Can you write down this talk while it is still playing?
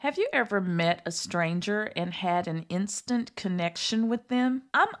Have you ever met a stranger and had an instant connection with them?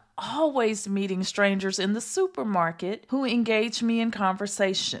 I'm always meeting strangers in the supermarket who engage me in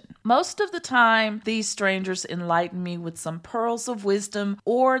conversation. Most of the time, these strangers enlighten me with some pearls of wisdom,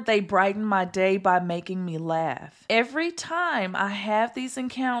 or they brighten my day by making me laugh. Every time I have these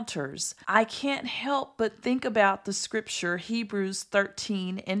encounters, I can't help but think about the scripture Hebrews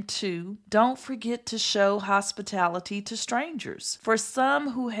 13:2. Don't forget to show hospitality to strangers, for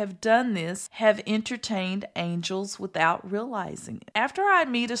some who have done this have entertained angels without realizing it. After I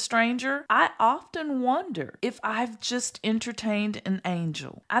meet a stranger, I often wonder if I've just entertained an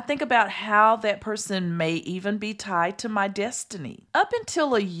angel. I think about how that person may even be tied to my destiny. Up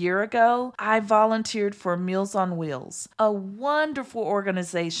until a year ago, I volunteered for Meals on Wheels, a wonderful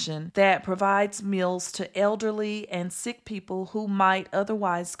organization that provides meals to elderly and sick people who might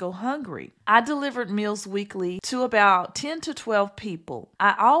otherwise go hungry. I delivered meals weekly to about 10 to 12 people.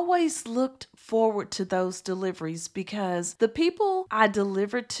 I always looked forward to those deliveries because the people I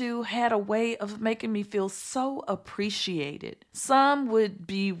delivered to had a way of making me feel so appreciated. Some would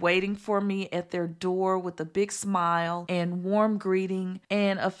be waiting for me at their door with a big smile and warm greeting,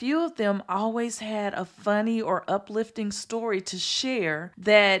 and a few of them always had a funny or uplifting story to share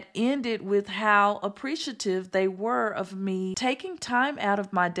that ended with how appreciative they were of me taking time out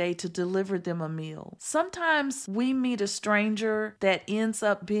of my day to deliver them a meal. Sometimes we meet a stranger that ends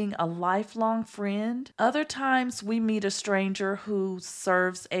up being a lifelong friend. Other times we meet a stranger who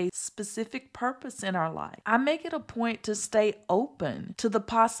serves a specific purpose in our life. I make it a point to stay open to the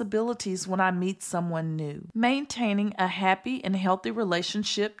possibilities when I meet someone new. Maintaining a happy and healthy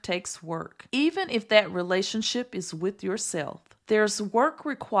relationship takes work, even if that relationship is with yourself. There's work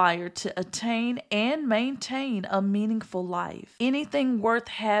required to attain and maintain a meaningful life. Anything worth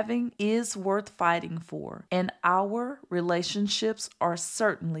having is worth fighting for, and our relationships are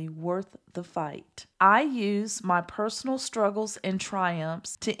certainly worth the fight. I use my personal struggles and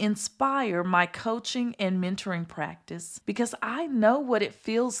triumphs to inspire my coaching and mentoring practice because I know what it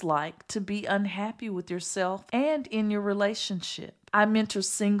feels like to be unhappy with yourself and in your relationship. I mentor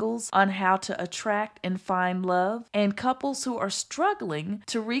singles on how to attract and find love, and couples who are struggling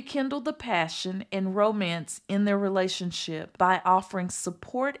to rekindle the passion and romance in their relationship by offering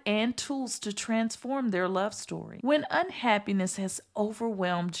support and tools to transform their love story. When unhappiness has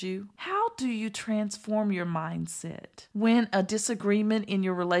overwhelmed you, how do you transform your mindset? When a disagreement in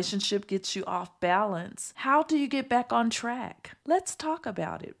your relationship gets you off balance, how do you get back on track? Let's talk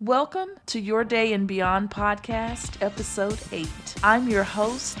about it. Welcome to Your Day and Beyond podcast, episode 8. I'm your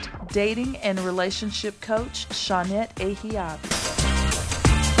host, dating and relationship coach, Shawnette Ahiabi.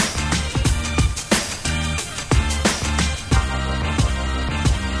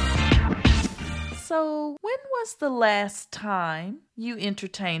 So, when was the last time you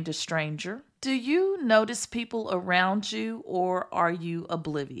entertained a stranger? Do you notice people around you, or are you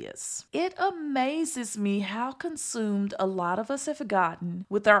oblivious? It amazes me how consumed a lot of us have gotten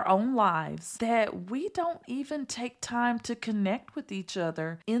with our own lives that we don't even take time to connect with each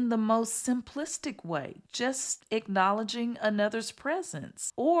other in the most simplistic way, just acknowledging another's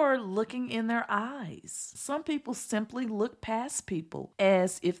presence or looking in their eyes. Some people simply look past people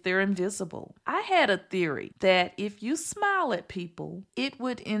as if they're invisible. I had a theory that if you smile at people, it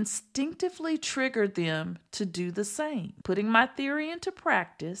would instinctively trigger them to do the same. Putting my theory into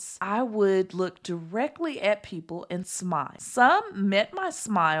practice, I would look directly at people and smile. Some met my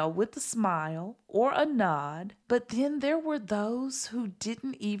smile with a smile or a nod, but then there were those who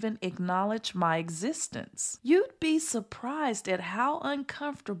didn't even acknowledge my existence. You'd be surprised at how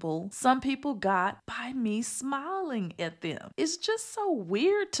uncomfortable some people got by me smiling at them. It's just so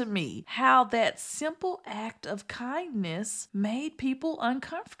weird to me how that simple act of kindness made people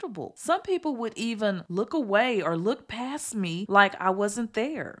uncomfortable. Some people would even look away or look past me like I wasn't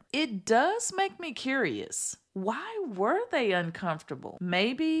there. It does make me curious. Why were they uncomfortable?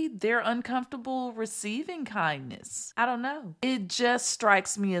 Maybe they're uncomfortable receiving kindness. I don't know. It just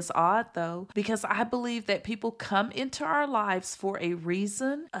strikes me as odd though, because I believe that people come into our lives for a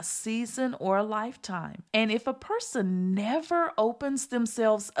reason, a season, or a lifetime. And if a person never opens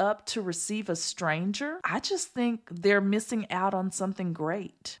themselves up to receive a stranger, I just think they're missing out on something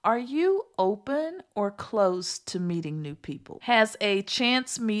great. Are you open or closed to meeting new people? Has a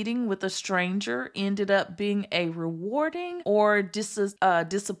chance meeting with a stranger ended up being a rewarding or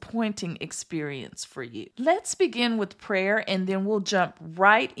disappointing experience for you? Let's begin with prayer, and then we'll jump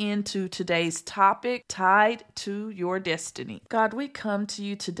right into today's topic, tied to your destiny. God, we come to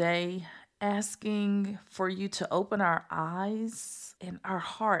you today asking for you to open our eyes and our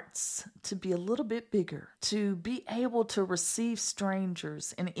hearts to be a little bit bigger, to be able to receive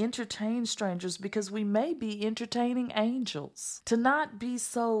strangers and entertain strangers because we may be entertaining angels, to not be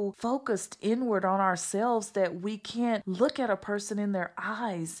so focused inward on ourselves that we can't look at a person in their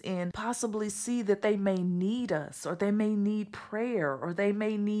eyes and possibly see that they may need us, or they may need prayer, or they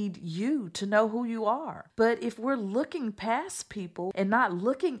may need you to know who you are. But if we're looking past people and not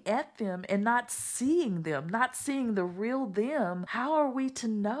looking at them and not seeing them, not seeing the real them, how are we to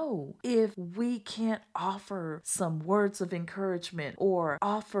know if we can't offer some words of encouragement or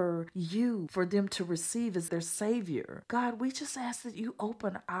offer you for them to receive as their Savior? God, we just ask that you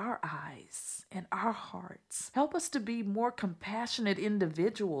open our eyes and our hearts. Help us to be more compassionate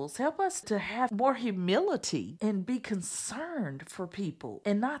individuals. Help us to have more humility and be concerned for people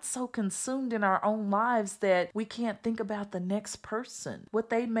and not so consumed in our own lives that we can't think about the next person, what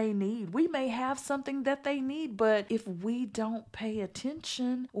they may need. We may have something that they need, but if we don't pay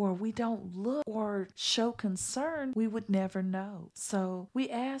attention or we don't look or show concern, we would never know. So we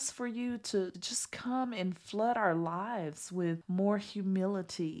ask for you to just come and flood our lives with more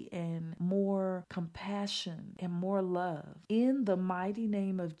humility and more compassion and more love. In the mighty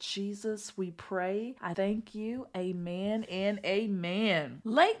name of Jesus, we pray. I thank you. Amen and amen.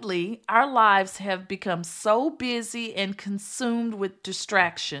 Lately, our lives have become so busy and consumed with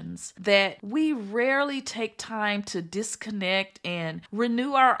distractions that we rarely take time to disconnect and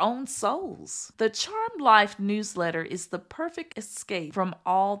renew our own souls. The Charmed Life newsletter is the perfect escape from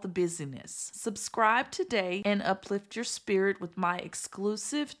all the busyness. Subscribe today and uplift your spirit with my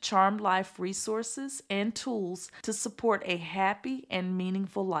exclusive Charmed Life resources and tools to support a happy and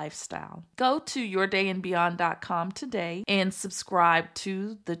meaningful lifestyle. Go to yourdayandbeyond.com today and subscribe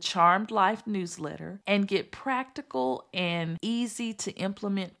to the Charmed Life newsletter and get practical and easy to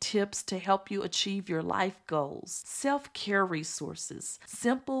implement tips to help you achieve your life goals, self-care resources,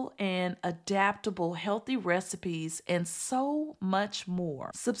 simple and adaptable healthy recipes, and so much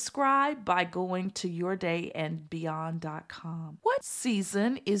more. Subscribe by going to yourdayandbeyond.com. What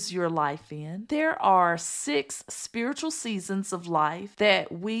season is your life in? There are 6 spiritual seasons of life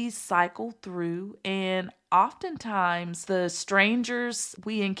that we cycle through, and oftentimes, the strangers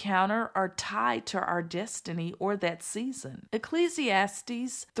we encounter are tied to our destiny or that season.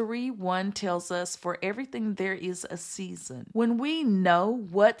 Ecclesiastes 3:1 tells us, "For everything there is a season." When we know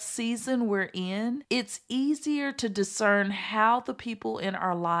what season we're in, it's easier to discern how the people in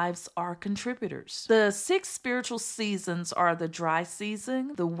our lives are contributors. The 6 spiritual seasons are the dry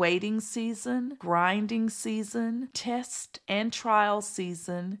season, the waiting season, grinding season, test and trial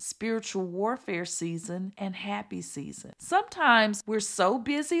season, spiritual warfare season, and happy season. Sometimes we're so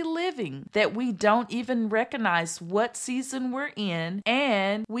busy living that we don't even recognize what season we're in,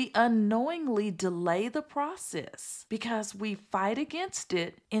 and we unknowingly delay the process because we fight against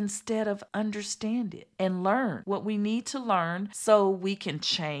it instead of understand it and learn what we need to learn so we can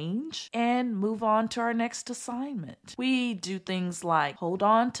change and move on to our next assignment. We do things like hold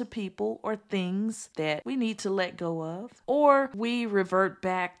on to people or things that we need to let go of, or we revert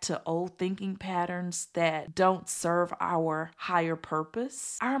back to old thinking patterns that don't serve our higher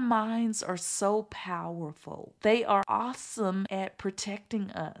purpose. Our minds are so powerful. They are awesome at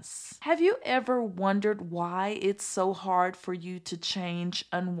protecting us. Have you ever wondered why it's so hard for you to change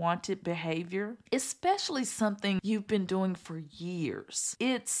unwanted behavior? Especially something you've been doing for years.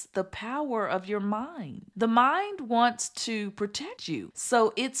 It's the power of your mind. The mind wants to protect you,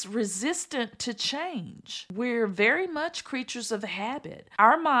 so it's resistant to change. We're very much creatures of habit.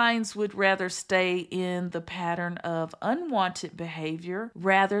 Our minds would rather stay in the pattern of unwanted behavior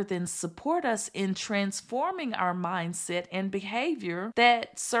rather than support us in transforming our mindset and behavior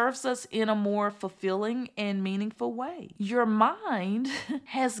that serves us in a more fulfilling and meaningful way. Your mind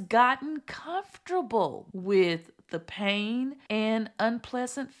has gotten comfortable with the pain and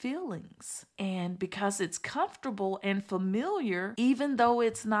unpleasant feelings. And because it's comfortable and familiar, even though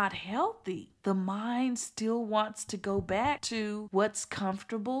it's not healthy, the mind still wants to go back to what's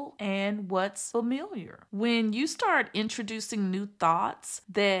comfortable and what's familiar. When you start introducing new thoughts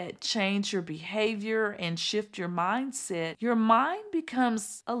that change your behavior and shift your mindset, your mind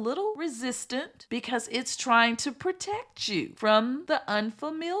becomes a little resistant because it's trying to protect you from the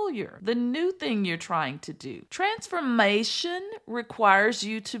unfamiliar, the new thing you're trying to do. Transformation requires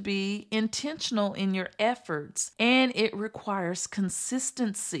you to be intentional in your efforts, and it requires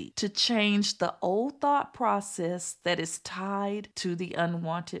consistency to change change the old thought process that is tied to the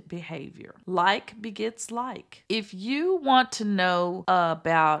unwanted behavior. Like begets like. If you want to know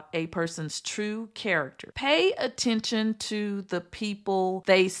about a person's true character, pay attention to the people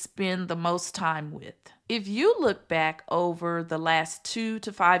they spend the most time with. If you look back over the last 2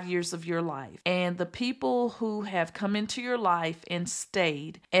 to 5 years of your life and the people who have come into your life and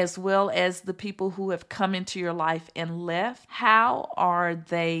stayed, as well as the people who have come into your life and left, how are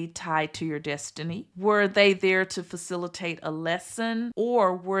they tied to your destiny? Were they there to facilitate a lesson,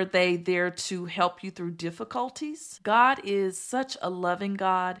 or were they there to help you through difficulties? God is such a loving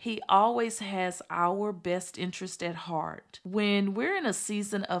God. He always has our best interest at heart. When we're in a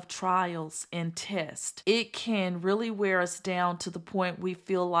season of trials and tests, it can really wear us down to the point we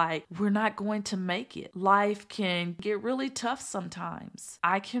feel like we're not going to make it. Life can get really tough sometimes.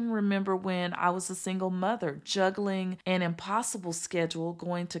 I can remember when I was a single mother, juggling an impossible schedule,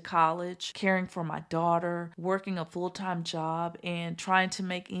 going to college, caring for my daughter, working a full-time job, and trying to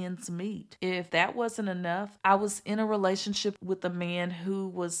make ends meet. If that wasn't enough, I was in a relationship with a man who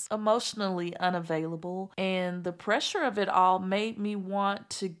was emotionally unavailable, and the pressure of it all made me want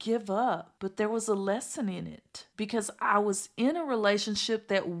to give up. But there was a lesson in it because I was in a relationship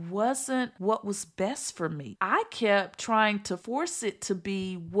that wasn't what was best for me. I kept trying to force it to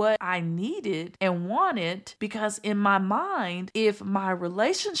be what I needed and wanted because in my mind, if my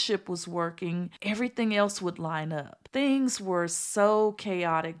relationship was working, everything else would line up. Things were so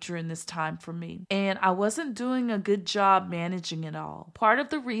chaotic during this time for me, and I wasn't doing a good job managing it all. Part of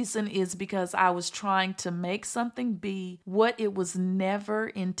the reason is because I was trying to make something be what it was never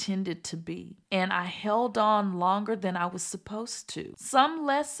intended to be, and I held on longer than I was supposed to. Some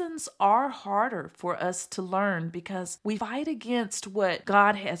lessons are harder for us to learn because we fight against what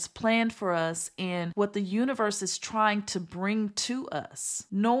God has planned for us and what the universe is trying to bring to us.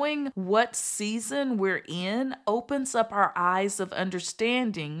 Knowing what season we're in opens up our eyes of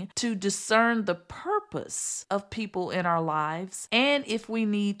understanding to discern the purpose of people in our lives and if we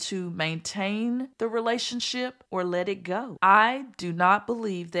need to maintain the relationship or let it go. I do not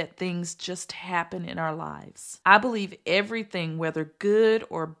believe that things just happen in our lives. I believe everything, whether good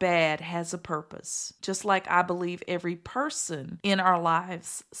or bad, has a purpose. Just like I believe every person in our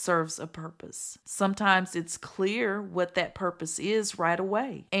lives serves a purpose. Sometimes it's clear what that purpose is right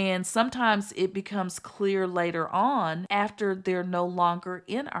away, and sometimes it becomes clear later on after they're no longer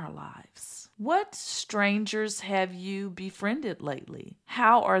in our lives. What strangers have you befriended lately?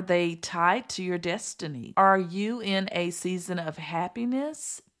 How are they tied to your destiny? Are you in a season of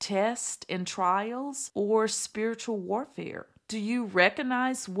happiness, test and trials, or spiritual warfare? Do you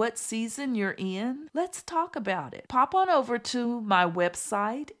recognize what season you're in? Let's talk about it. Pop on over to my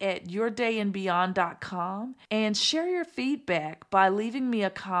website at yourdayandbeyond.com and share your feedback by leaving me a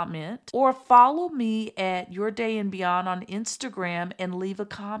comment, or follow me at Your Day and Beyond on Instagram and leave a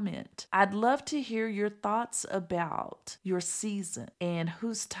comment. I'd love to hear your thoughts about your season and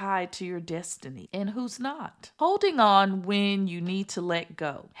who's tied to your destiny and who's not. Holding on when you need to let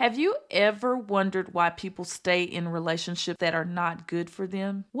go. Have you ever wondered why people stay in relationships that are not good for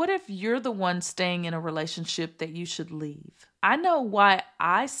them? What if you're the one staying in a relationship that you should leave? I know why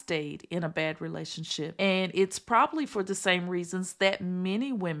I stayed in a bad relationship, and it's probably for the same reasons that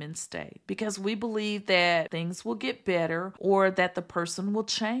many women stay, because we believe that things will get better or that the person will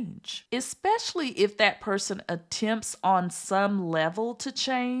change, especially if that person attempts on some level to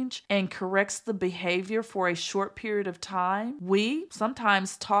change and corrects the behavior for a short period of time. We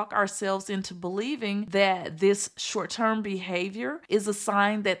sometimes talk ourselves into believing that this short-term behavior is a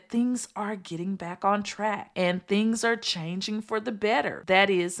sign that things are getting back on track and things are changing for the better. That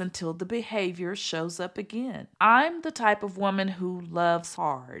is, until the behavior shows up again. I'm the type of woman who loves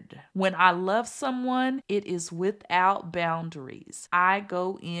hard. When I love someone, it is without boundaries. I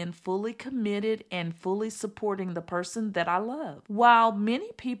go in fully committed and fully supporting the person that I love. While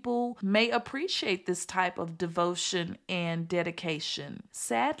many people may appreciate this type of devotion and dedication,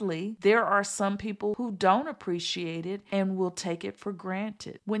 sadly, there are some people who don't appreciate it and will take it for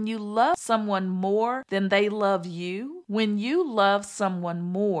granted. When you love someone more than they love you, when you love someone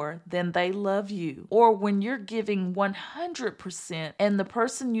more than they love you, or when you're giving 100% and the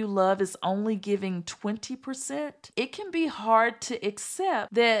person you love is only giving 20%, it can be hard to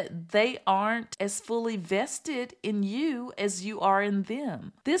accept that they aren't as fully vested in you as you are in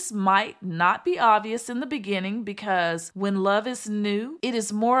them. This might not be obvious in the beginning because when love is new, it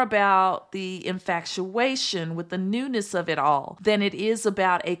is more about the infatuation with the newness of it all than it is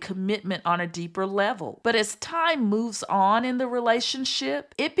about a commitment on a deeper level. But as time moves moves on in the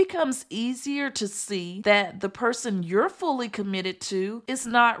relationship, it becomes easier to see that the person you're fully committed to is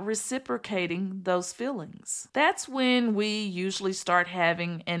not reciprocating those feelings. That's when we usually start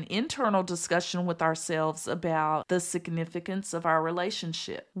having an internal discussion with ourselves about the significance of our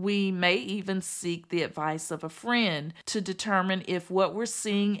relationship. We may even seek the advice of a friend to determine if what we're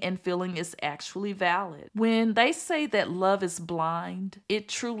seeing and feeling is actually valid. When they say that love is blind, it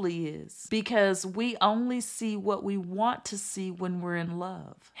truly is, because we only see what we want to see when we're in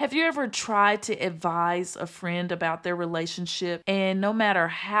love. Have you ever tried to advise a friend about their relationship, and no matter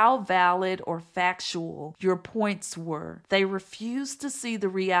how valid or factual your points were, they refused to see the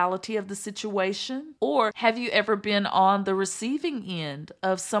reality of the situation? Or have you ever been on the receiving end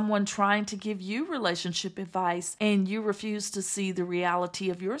of someone trying to give you relationship advice and you refuse to see the reality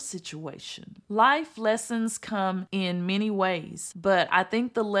of your situation? Life lessons come in many ways, but I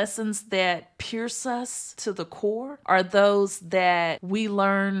think the lessons that pierce us to the core are those that we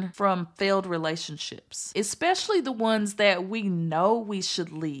learn from failed relationships, especially the ones that we know we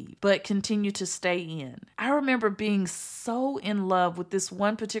should leave but continue to stay in. I remember being so in love with this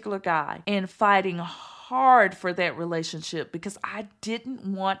one particular guy and fighting hard for that relationship because I didn't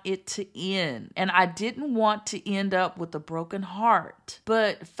want it to end, and I didn't want to end up with a broken heart.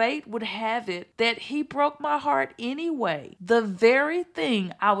 But fate would have it that he broke my heart anyway. The very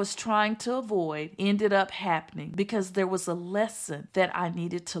thing I was trying to avoid ended up happening because there was a lesson that I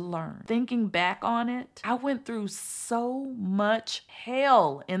needed to learn. Thinking back on it, I went through so much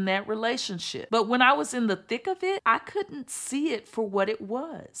hell in that relationship. But when I was in the thick of it, I couldn't see it for what it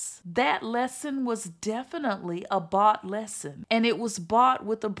was. That lesson was definitely a bought lesson, and it was bought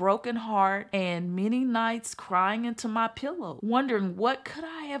with a broken heart and many nights crying into my pillow, wondering what could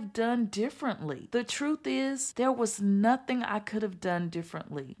I have done differently. The truth is, there was nothing I could have done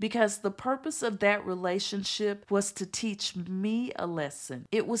differently, because the purpose of that relationship was to teach me a lesson.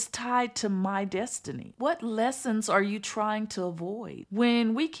 It was tied to my destiny. What lessons are you trying to avoid?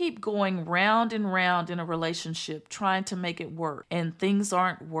 When we keep going round and round in a relationship trying to make it work and things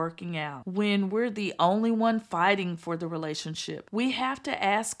aren't working out, when we're the only one fighting for the relationship, we have to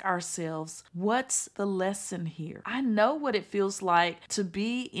ask ourselves, what's the lesson here? I know what it feels like to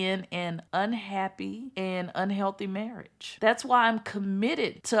be in an unhappy and unhealthy marriage. That's why I'm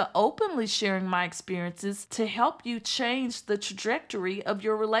committed to openly sharing my experiences to help you change the trajectory of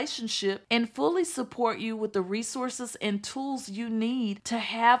your relationship and fully support you with the resources and tools you need to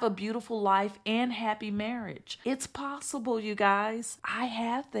have a beautiful life and happy marriage. It's possible, you guys. I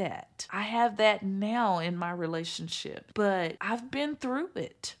have that. I have that now in my relationship, but I've been through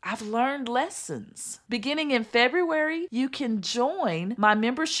it. I've learned lessons. Beginning in February, you can join my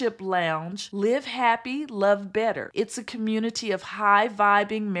membership lounge, Live Happy, Love Better. It's a community of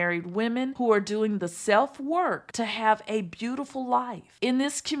high-vibing married women who are doing the self-work to have a beautiful life. In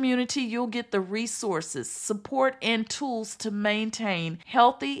this community, you'll get the resources, support, and tools to maintain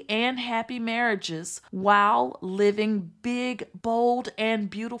healthy and happy marriages while living big, bold, and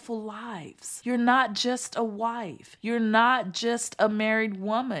beautiful lives. You're not just a wife. You're not just a married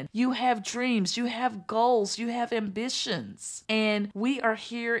woman. You have dreams, you have goals, you have ambitions. And we are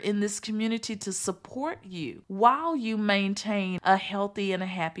here in this community to support you while you maintain a healthy and a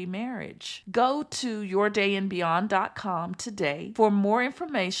happy marriage. Go to yourdayandbeyond.com today for more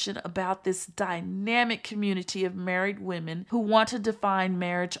information about this dynamic community of married women who want to define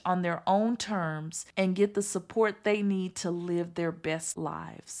marriage on their own terms and get the support they need to live their best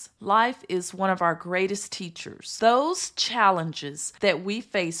lives. Life is one of our greatest teachers. Those challenges that we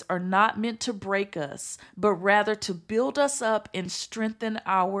face are not meant to break us, but rather to build us up and strengthen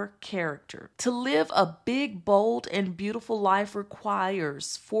our character. To live a big, bold, and beautiful life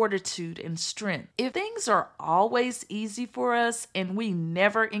requires fortitude and strength. If things are always easy for us and we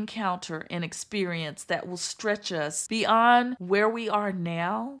never encounter an experience that will stretch us beyond where we are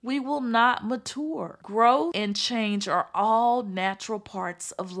now, we will not mature. Growth and change are all natural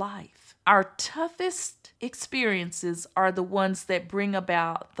parts of life. Our toughest experiences are the ones that bring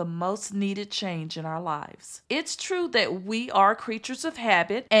about the most needed change in our lives. It's true that we are creatures of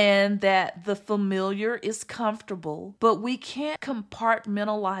habit and that the familiar is comfortable, but we can't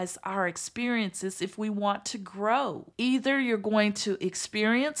compartmentalize our experiences if we want to grow. Either you're going to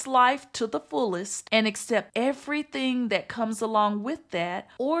experience life to the fullest and accept everything that comes along with that,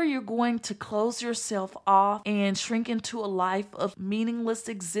 or you're going to close yourself off and shrink into a life of meaningless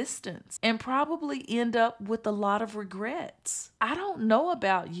existence and probably end up up with a lot of regrets. I don't know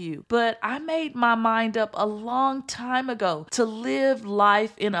about you, but I made my mind up a long time ago to live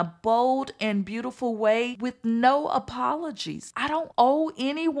life in a bold and beautiful way with no apologies. I don't owe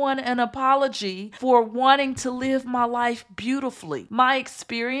anyone an apology for wanting to live my life beautifully. My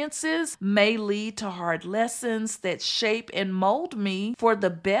experiences may lead to hard lessons that shape and mold me for the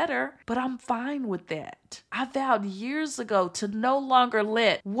better, but I'm fine with that. I vowed years ago to no longer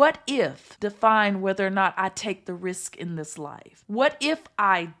let "what if" define whether or not I take the risk in this life. What if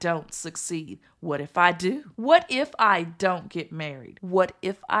I don't succeed? What if I do? What if I don't get married? What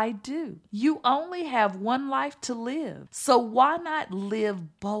if I do? You only have one life to live, so why not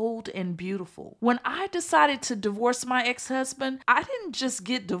live bold and beautiful? When I decided to divorce my ex-husband, I didn't just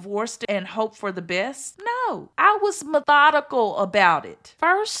get divorced and hope for the best. No, I was methodical about it.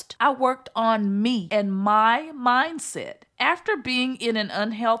 First, I worked on me and my mindset. After being in an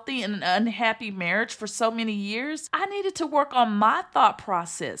unhealthy and unhappy marriage for so many years, I needed to work on my thought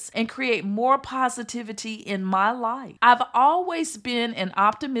process and create more positivity in my life. I've always been an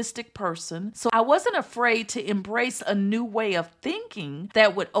optimistic person, so I wasn't afraid to embrace a new way of thinking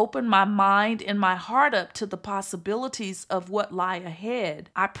that would open my mind and my heart up to the possibilities of what lie ahead.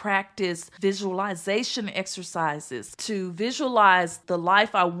 I practiced visualization exercises to visualize the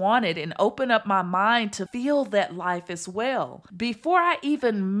life I wanted and open up my mind to feel that life as well. Before I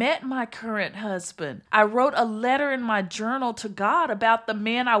even met my current husband, I wrote a letter in my journal to God about the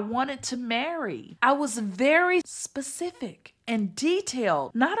man I wanted to marry. I was very specific and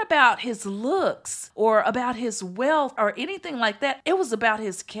detailed, not about his looks or about his wealth or anything like that. It was about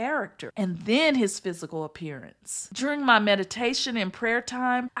his character and then his physical appearance. During my meditation and prayer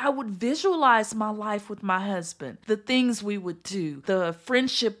time, I would visualize my life with my husband, the things we would do, the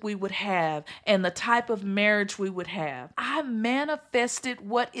friendship we would have, and the type of marriage we would have. I manifested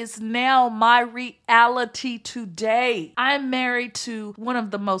what is now my reality today. I'm married to one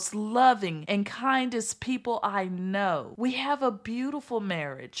of the most loving and kindest people I know. We have a beautiful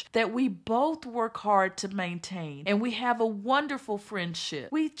marriage that we both work hard to maintain, and we have a wonderful friendship.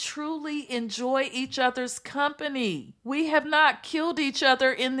 We truly enjoy each other's company. We have not killed each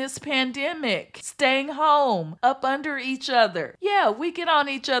other in this pandemic, staying home, up under each other. Yeah, we get on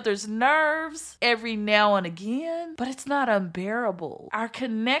each other's nerves every now and again, but it's not unbearable. Our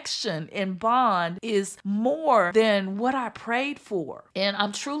connection and bond is more than what I prayed for, and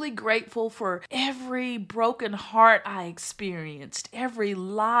I'm truly grateful for every broken heart I experienced, every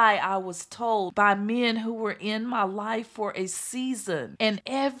lie I was told by men who were in my life for a season, and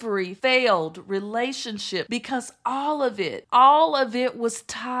every failed relationship, because all of it was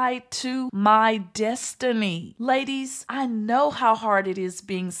tied to my destiny. Ladies, I know how hard it is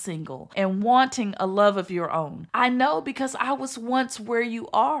being single and wanting a love of your own. I know because I was once where you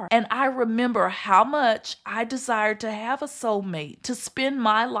are, and I remember how much I desired to have a soulmate to spend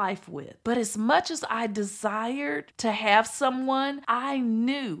my life with. But as much as I desired to have someone, I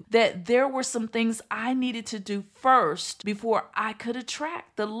knew that there were some things I needed to do first before I could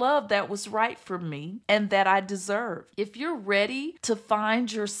attract the love that was right for me and that I deserved. If you're ready to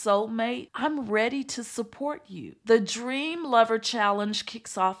find your soulmate, I'm ready to support you. The Dream Lover Challenge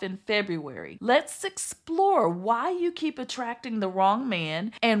kicks off in February. Let's explore why you keep attracting the wrong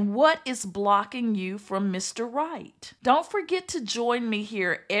man and what is blocking you from Mr. Right. Don't forget to join me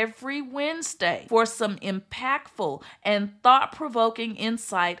here every Wednesday for some impactful and thought-provoking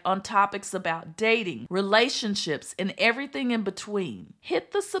insight on topics about dating, relationships, and everything in between.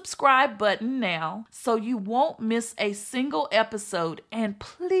 Hit the subscribe button now so you won't miss a single episode, and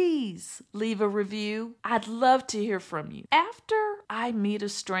please leave a review. I'd love to hear from you. After I meet a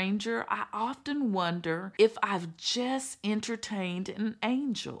stranger, I often wonder if I've just entertained an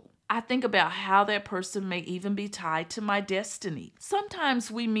angel. I think about how that person may even be tied to my destiny.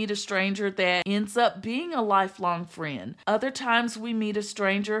 Sometimes we meet a stranger that ends up being a lifelong friend. Other times we meet a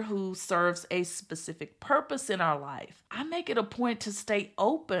stranger who serves a specific purpose in our life. I make it a point to stay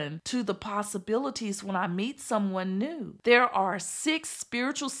open to the possibilities when I meet someone new. There are 6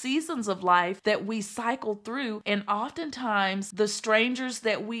 spiritual seasons of life that we cycle through, and oftentimes the strangers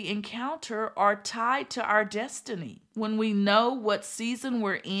that we encounter are tied to our destiny. When we know what season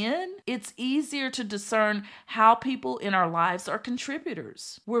we're in, it's easier to discern how people in our lives are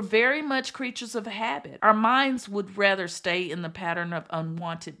contributors. We're very much creatures of habit. Our minds would rather stay in the pattern of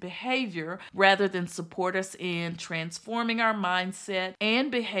unwanted behavior rather than support us in transformation transforming our mindset and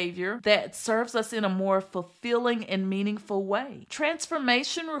behavior that serves us in a more fulfilling and meaningful way.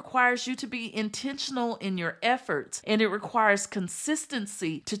 Transformation requires you to be intentional in your efforts, and it requires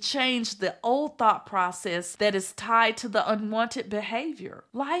consistency to change the old thought process that is tied to the unwanted behavior.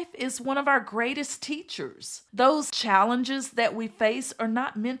 Life is one of our greatest teachers. Those challenges that we face are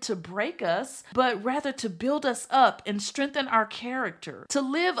not meant to break us, but rather to build us up and strengthen our character. To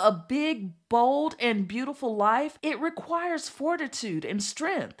live a big, bold, and beautiful life, it requires fortitude and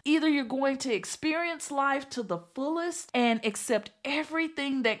strength. Either you're going to experience life to the fullest and accept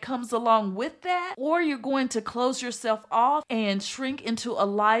everything that comes along with that, or you're going to close yourself off and shrink into a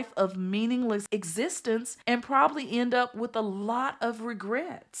life of meaningless existence and probably end up with a lot of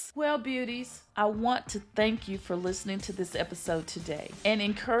regrets. Well, beauties, I want to thank you for listening to this episode today and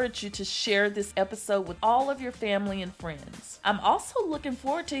encourage you to share this episode with all of your family and friends. I'm also looking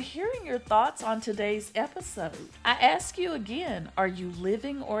forward to hearing your thoughts on today's episode. I ask you again, are you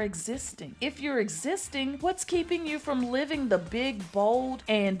living or existing? If you're existing, what's keeping you from living the big, bold,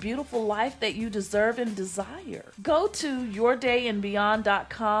 and beautiful life that you deserve and desire? Go to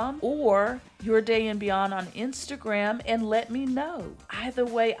yourdayandbeyond.com or Your Day and Beyond on Instagram and let me know. Either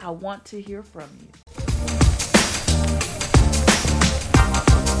way, I want to hear from you.